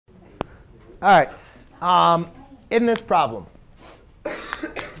All right. In this problem,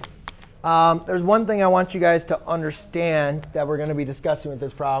 there's one thing I want you guys to understand that we're going to be discussing with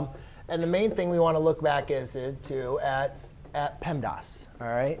this problem. And the main thing we want to look back is at PEMDAS. All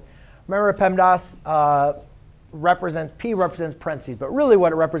right. Remember, PEMDAS P represents parentheses. But really,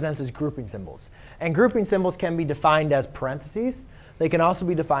 what it represents is grouping symbols. And grouping symbols can be defined as parentheses. They can also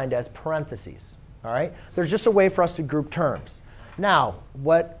be defined as parentheses. All right. There's just a way for us to group terms. Now,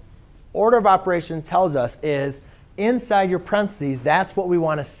 what order of operations tells us is inside your parentheses, that's what we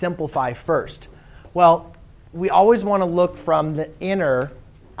want to simplify first. Well, we always want to look from the inner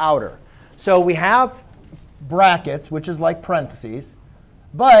outer. So we have brackets, which is like parentheses.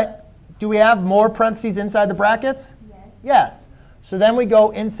 But do we have more parentheses inside the brackets? Yes. Yes. So then we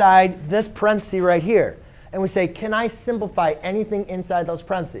go inside this parenthesis right here. And we say, can I simplify anything inside those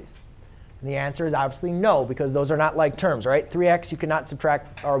parentheses? And the answer is obviously no, because those are not like terms, right? 3x you cannot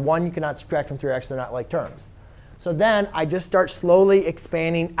subtract, or 1 you cannot subtract from 3x. They're not like terms. So then I just start slowly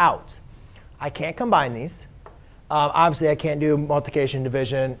expanding out. I can't combine these. Obviously, I can't do multiplication,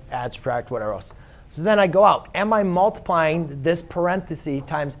 division, add, subtract, whatever else. So then I go out. Am I multiplying this parenthesis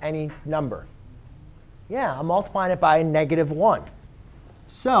times any number? Yeah, I'm multiplying it by -1.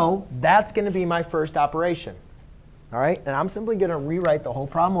 So that's going to be my first operation. All right, and I'm simply going to rewrite the whole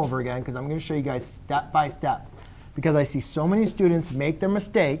problem over again, because I'm going to show you guys step by step. Because I see so many students make their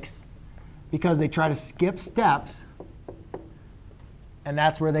mistakes because they try to skip steps, and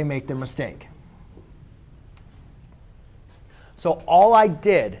that's where they make their mistake. So all I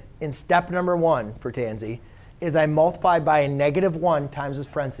did in step number 1 for Tansy is I multiplied by a -1 times this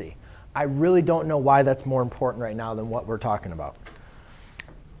parenthesis. I really don't know why that's more important right now than what we're talking about.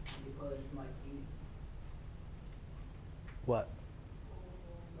 What?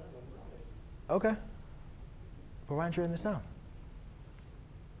 OK. Well, why aren't you writing this down?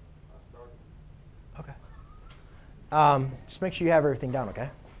 OK. Just make sure you have everything down, OK?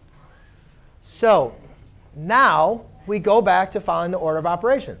 So now we go back to following the order of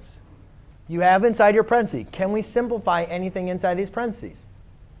operations. You have inside your parentheses. Can we simplify anything inside these parentheses?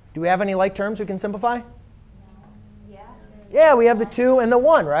 Do we have any like terms we can simplify? Yeah. Yeah, we have the 2 and the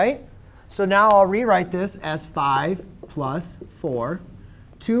 1, right? So now I'll rewrite this as 5 plus 4.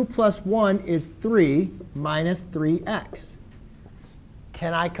 2 plus 1 is 3 minus 3x.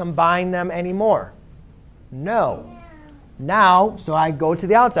 Can I combine them anymore? No. Now, so I go to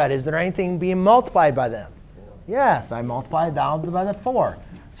the outside. Is there anything being multiplied by them? Yes, I multiply it down by the 4.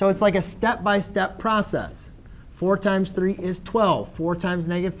 So it's like a step-by-step process. 4 times 3 is 12. 4 times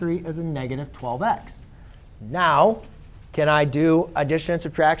 -3 is a -12x. Now, can I do addition and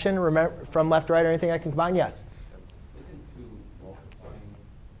subtraction from left to right or anything I can combine? Yes.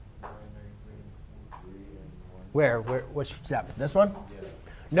 Where? Which step? This one?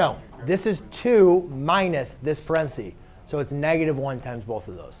 No. This is 2 minus this parenthesis. So it's -1 times both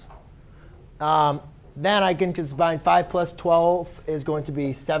of those. Then I can combine 5 plus 12 is going to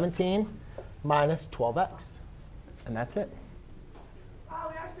be 17 minus 12x. And that's it.